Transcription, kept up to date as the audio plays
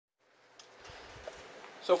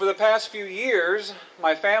So for the past few years,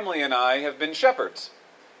 my family and I have been shepherds.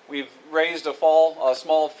 We've raised a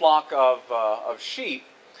small flock of sheep.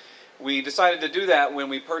 We decided to do that when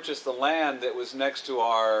we purchased the land that was next to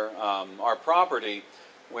our property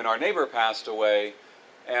when our neighbor passed away.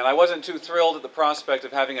 And I wasn't too thrilled at the prospect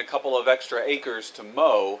of having a couple of extra acres to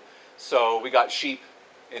mow, so we got sheep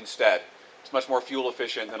instead. It's much more fuel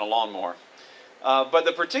efficient than a lawnmower. But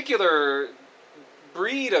the particular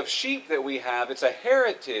breed of sheep that we have, it's a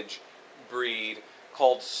heritage breed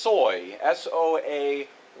called Soy,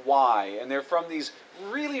 S-O-A-Y, and they're from these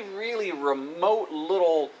really, really remote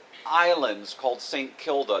little islands called St.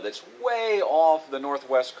 Kilda that's way off the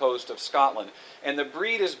northwest coast of Scotland. And the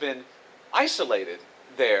breed has been isolated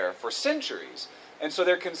there for centuries. And so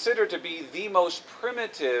they're considered to be the most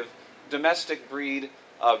primitive domestic breed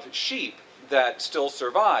of sheep that still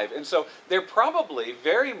survive. And so they're probably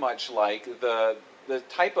very much like the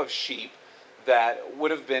type of sheep that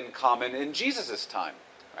would have been common in Jesus' time,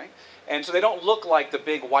 right? And so they don't look like the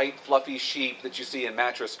big white fluffy sheep that you see in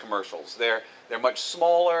mattress commercials. They're much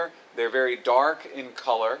smaller, they're very dark in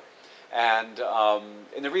color, and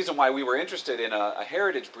the reason why we were interested in a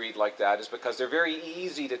heritage breed like that is because they're very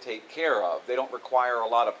easy to take care of. They don't require a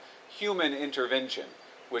lot of human intervention,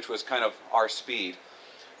 which was kind of our speed.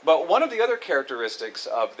 But one of the other characteristics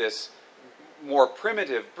of this more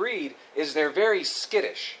primitive breed is they're very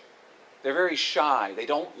skittish. They're very shy. They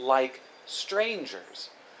don't like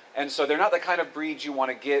strangers. And so they're not the kind of breed you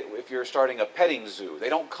want to get if you're starting a petting zoo. They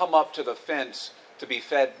don't come up to the fence to be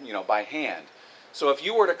fed, by hand. So if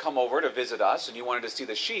you were to come over to visit us and you wanted to see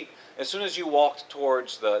the sheep, as soon as you walked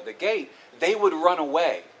towards the gate, they would run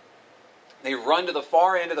away. They run to the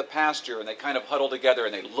far end of the pasture and they kind of huddle together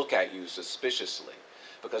and they look at you suspiciously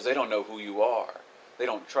because they don't know who you are. They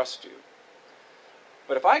don't trust you.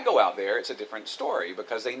 But if I go out there, it's a different story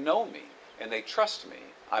because they know me and they trust me.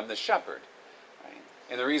 I'm the shepherd. Right?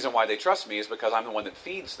 And the reason why they trust me is because I'm the one that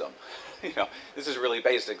feeds them. This is really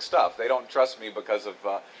basic stuff. They don't trust me because of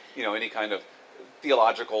any kind of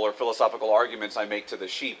theological or philosophical arguments I make to the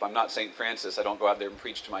sheep. I'm not St. Francis. I don't go out there and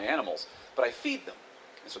preach to my animals. But I feed them.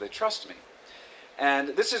 And so they trust me. And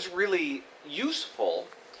this is really useful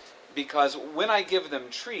because when I give them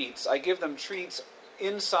treats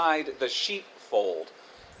inside the sheepfold.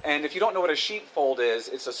 And if you don't know what a sheepfold is,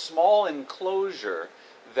 it's a small enclosure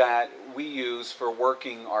that we use for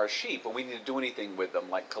working our sheep when we need to do anything with them,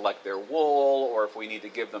 like collect their wool, or if we need to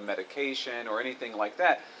give them medication or anything like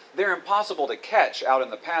that. They're impossible to catch out in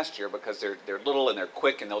the pasture because they're little and they're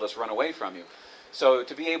quick and they'll just run away from you. So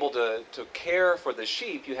to be able to care for the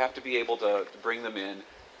sheep, you have to be able to bring them in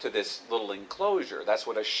to this little enclosure. That's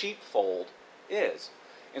what a sheepfold is.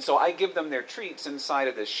 And so I give them their treats inside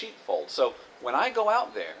of this sheepfold. So when I go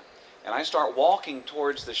out there and I start walking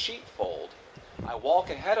towards the sheepfold, I walk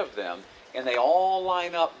ahead of them and they all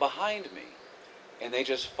line up behind me and they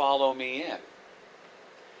just follow me in.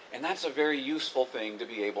 And that's a very useful thing to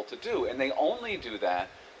be able to do. And they only do that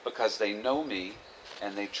because they know me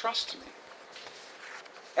and they trust me.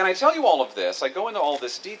 And I tell you all of this, I go into all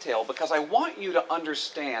this detail because I want you to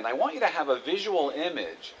understand, I want you to have a visual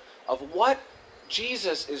image of what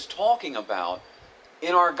Jesus is talking about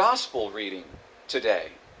in our gospel reading today.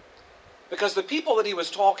 Because the people that he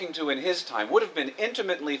was talking to in his time would have been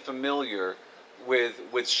intimately familiar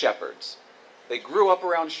with shepherds. They grew up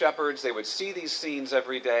around shepherds. They would see these scenes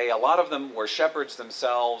every day. A lot of them were shepherds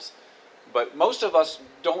themselves. But most of us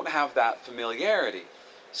don't have that familiarity.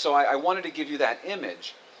 So I wanted to give you that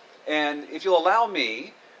image. And if you'll allow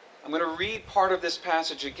me, I'm going to read part of this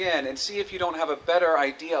passage again and see if you don't have a better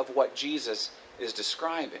idea of what Jesus is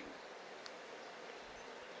describing.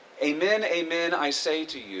 Amen, amen, I say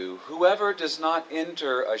to you, whoever does not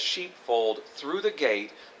enter a sheepfold through the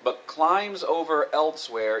gate, but climbs over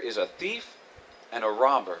elsewhere is a thief and a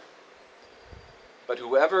robber. But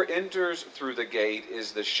whoever enters through the gate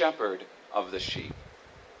is the shepherd of the sheep.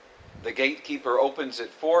 The gatekeeper opens it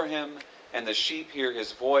for him, and the sheep hear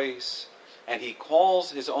his voice, and he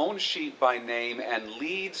calls his own sheep by name and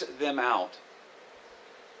leads them out.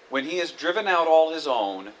 When he has driven out all his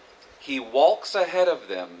own, he walks ahead of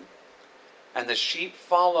them, and the sheep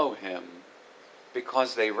follow him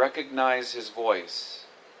because they recognize his voice.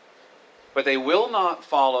 But they will not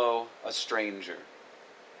follow a stranger.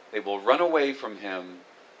 They will run away from him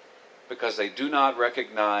because they do not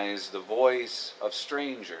recognize the voice of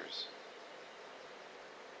strangers.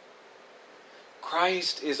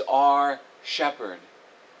 Christ is our shepherd.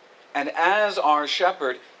 And as our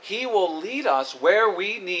shepherd, he will lead us where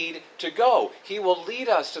we need to go. He will lead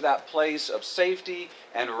us to that place of safety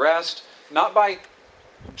and rest, not by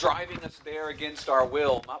driving us there against our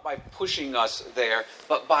will, not by pushing us there,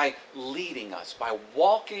 but by leading us, by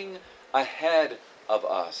walking ahead of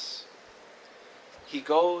us. He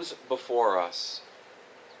goes before us,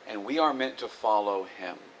 and we are meant to follow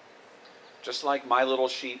him. Just like my little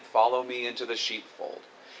sheep follow me into the sheepfold.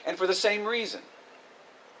 And for the same reason,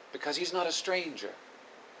 because he's not a stranger,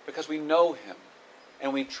 because we know him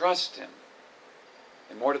and we trust him.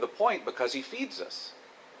 And more to the point, because he feeds us.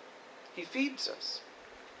 He feeds us.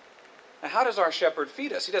 Now, how does our shepherd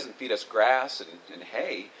feed us? He doesn't feed us grass and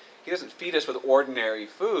hay. He doesn't feed us with ordinary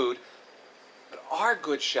food. But our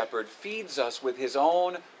good shepherd feeds us with his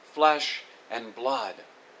own flesh and blood.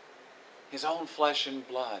 His own flesh and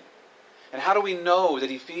blood. And how do we know that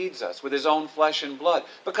he feeds us with his own flesh and blood?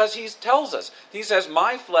 Because he tells us. He says,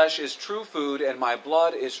 my flesh is true food and my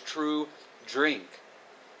blood is true drink.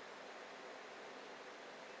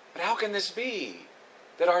 But how can this be?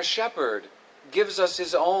 That our shepherd gives us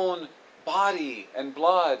his own body and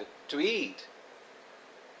blood to eat.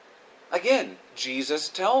 Again, Jesus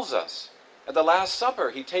tells us. At the Last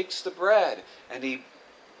Supper, he takes the bread and he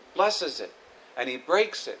blesses it and he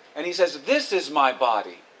breaks it. And he says, this is my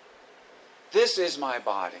body. This is my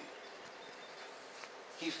body.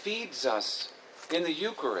 He feeds us in the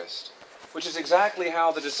Eucharist, which is exactly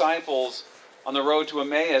how the disciples on the road to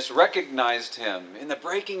Emmaus recognized him in the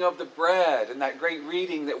breaking of the bread and that great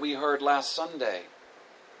reading that we heard last Sunday.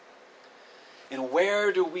 And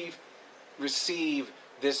where do we receive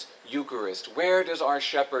this Eucharist? Where does our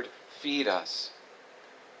shepherd feed us?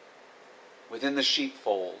 Within the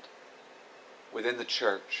sheepfold, within the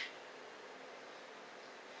church.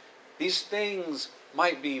 These things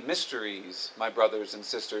might be mysteries, my brothers and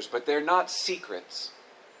sisters, but they're not secrets.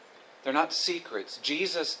 They're not secrets.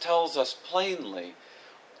 Jesus tells us plainly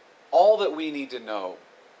all that we need to know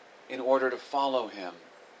in order to follow him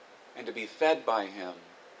and to be fed by him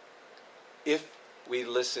if we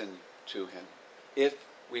listen to him, if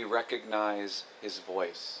we recognize his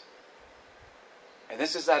voice. And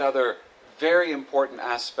this is that other very important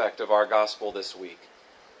aspect of our gospel this week.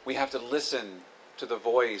 We have to listen to the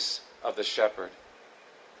voice of the shepherd.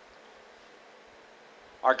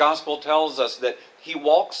 Our gospel tells us that he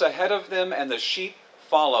walks ahead of them and the sheep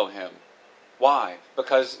follow him. Why?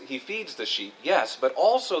 Because he feeds the sheep, yes, but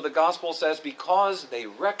also the gospel says because they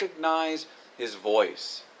recognize his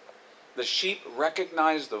voice. The sheep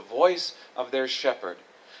recognize the voice of their shepherd.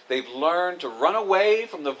 They've learned to run away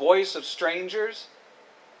from the voice of strangers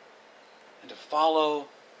and to follow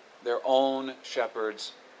their own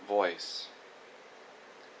shepherd's voice.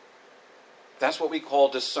 That's what we call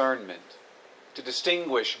discernment. To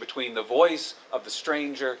distinguish between the voice of the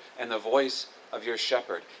stranger and the voice of your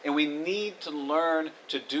shepherd. And we need to learn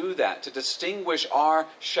to do that, to distinguish our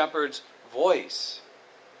shepherd's voice,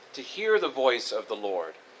 to hear the voice of the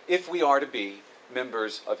Lord, if we are to be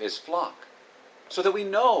members of his flock, so that we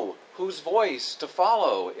know whose voice to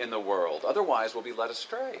follow in the world. Otherwise, we'll be led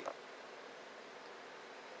astray.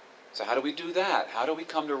 So how do we do that? How do we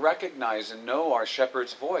come to recognize and know our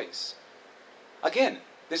shepherd's voice? Again,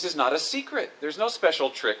 this is not a secret. There's no special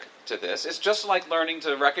trick to this. It's just like learning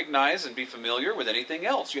to recognize and be familiar with anything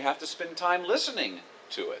else. You have to spend time listening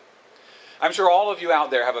to it. I'm sure all of you out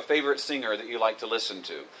there have a favorite singer that you like to listen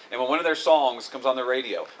to. And when one of their songs comes on the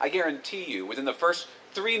radio, I guarantee you, within the first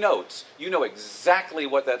 3 notes, you know exactly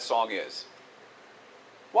what that song is.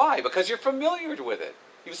 Why? Because you're familiar with it.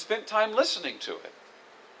 You've spent time listening to it.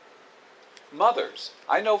 Mothers,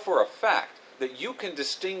 I know for a fact that you can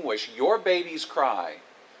distinguish your baby's cry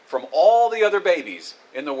from all the other babies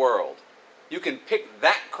in the world. You can pick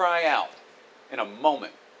that cry out in a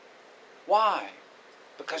moment. Why?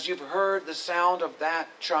 Because you've heard the sound of that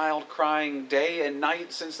child crying day and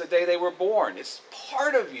night since the day they were born. It's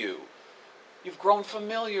part of you. You've grown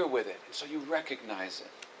familiar with it, and so you recognize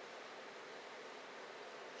it.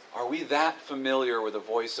 Are we that familiar with the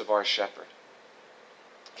voice of our shepherd?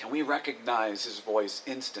 Can we recognize his voice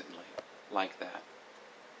instantly like that?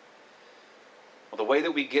 Well, the way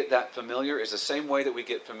that we get that familiar is the same way that we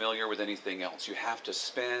get familiar with anything else. You have to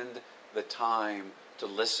spend the time to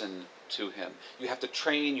listen to him. You have to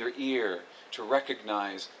train your ear to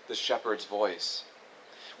recognize the shepherd's voice.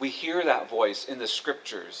 We hear that voice in the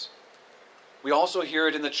scriptures. We also hear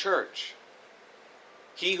it in the church.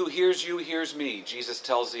 He who hears you hears me, Jesus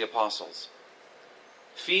tells the apostles.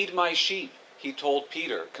 Feed my sheep, he told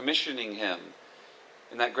Peter, commissioning him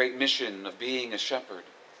in that great mission of being a shepherd.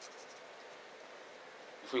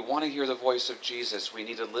 If we want to hear the voice of Jesus, we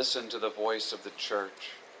need to listen to the voice of the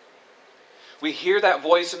church. We hear that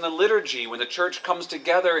voice in the liturgy when the church comes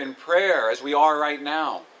together in prayer, as we are right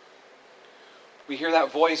now. We hear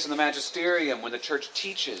that voice in the magisterium when the church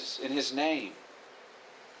teaches in his name.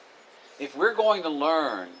 If we're going to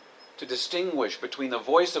learn to distinguish between the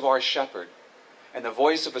voice of our shepherd and the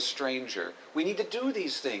voice of a stranger, we need to do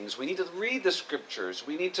these things. We need to read the scriptures.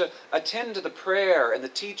 We need to attend to the prayer and the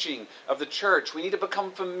teaching of the church. We need to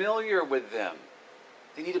become familiar with them.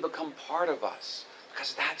 They need to become part of us,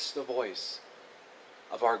 because that's the voice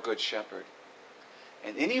of our good shepherd.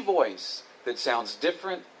 And any voice that sounds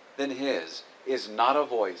different than his is not a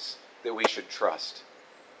voice that we should trust.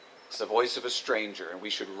 It's the voice of a stranger, and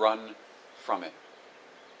we should run from it.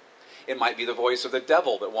 It might be the voice of the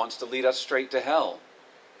devil that wants to lead us straight to hell.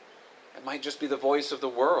 It might just be the voice of the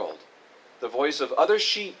world, the voice of other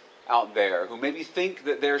sheep out there who maybe think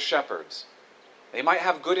that they're shepherds. They might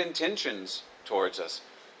have good intentions towards us,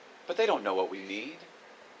 but they don't know what we need.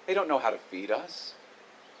 They don't know how to feed us.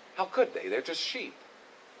 How could they? They're just sheep,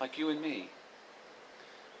 like you and me.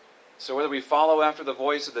 So whether we follow after the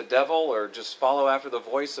voice of the devil or just follow after the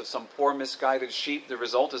voice of some poor misguided sheep, the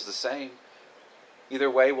result is the same. Either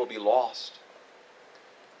way, we'll be lost.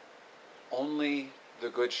 Only the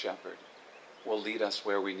Good Shepherd will lead us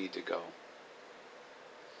where we need to go.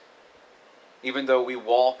 Even though we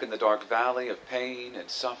walk in the dark valley of pain and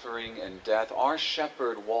suffering and death, our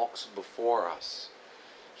shepherd walks before us.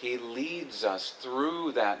 He leads us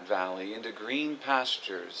through that valley into green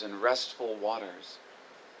pastures and restful waters.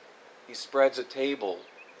 He spreads a table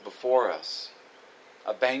before us,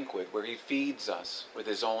 a banquet where he feeds us with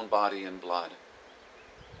his own body and blood.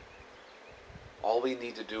 All we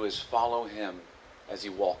need to do is follow him as he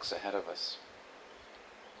walks ahead of us.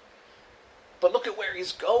 But look at where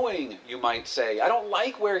he's going, you might say. I don't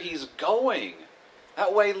like where he's going.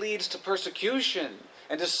 That way leads to persecution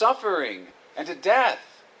and to suffering and to death.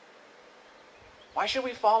 Why should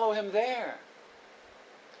we follow him there?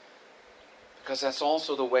 Because that's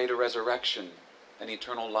also the way to resurrection and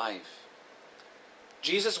eternal life.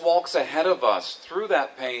 Jesus walks ahead of us through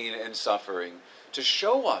that pain and suffering to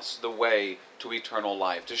show us the way to eternal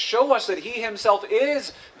life, to show us that he himself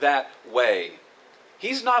is that way.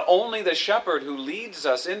 He's not only the shepherd who leads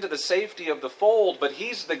us into the safety of the fold, but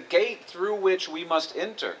he's the gate through which we must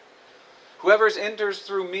enter. Whoever enters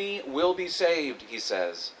through me will be saved, he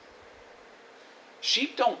says.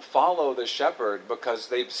 Sheep don't follow the shepherd because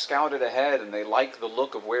they've scouted ahead and they like the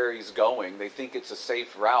look of where he's going. They think it's a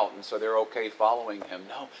safe route and so they're okay following him.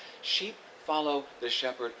 No, sheep follow the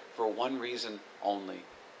shepherd for one reason only.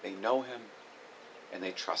 They know him and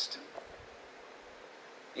they trust him.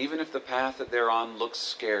 Even if the path that they're on looks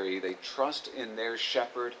scary, they trust in their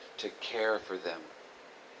shepherd to care for them.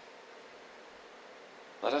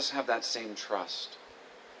 Let us have that same trust.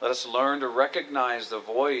 Let us learn to recognize the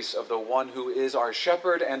voice of the one who is our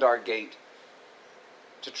shepherd and our gate.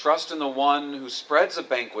 To trust in the one who spreads a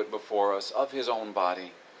banquet before us of his own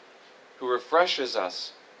body, who refreshes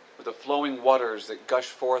us with the flowing waters that gush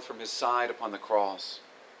forth from his side upon the cross.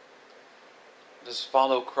 Let us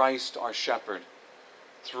follow Christ our shepherd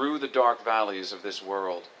through the dark valleys of this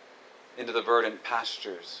world into the verdant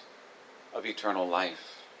pastures of eternal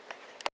life.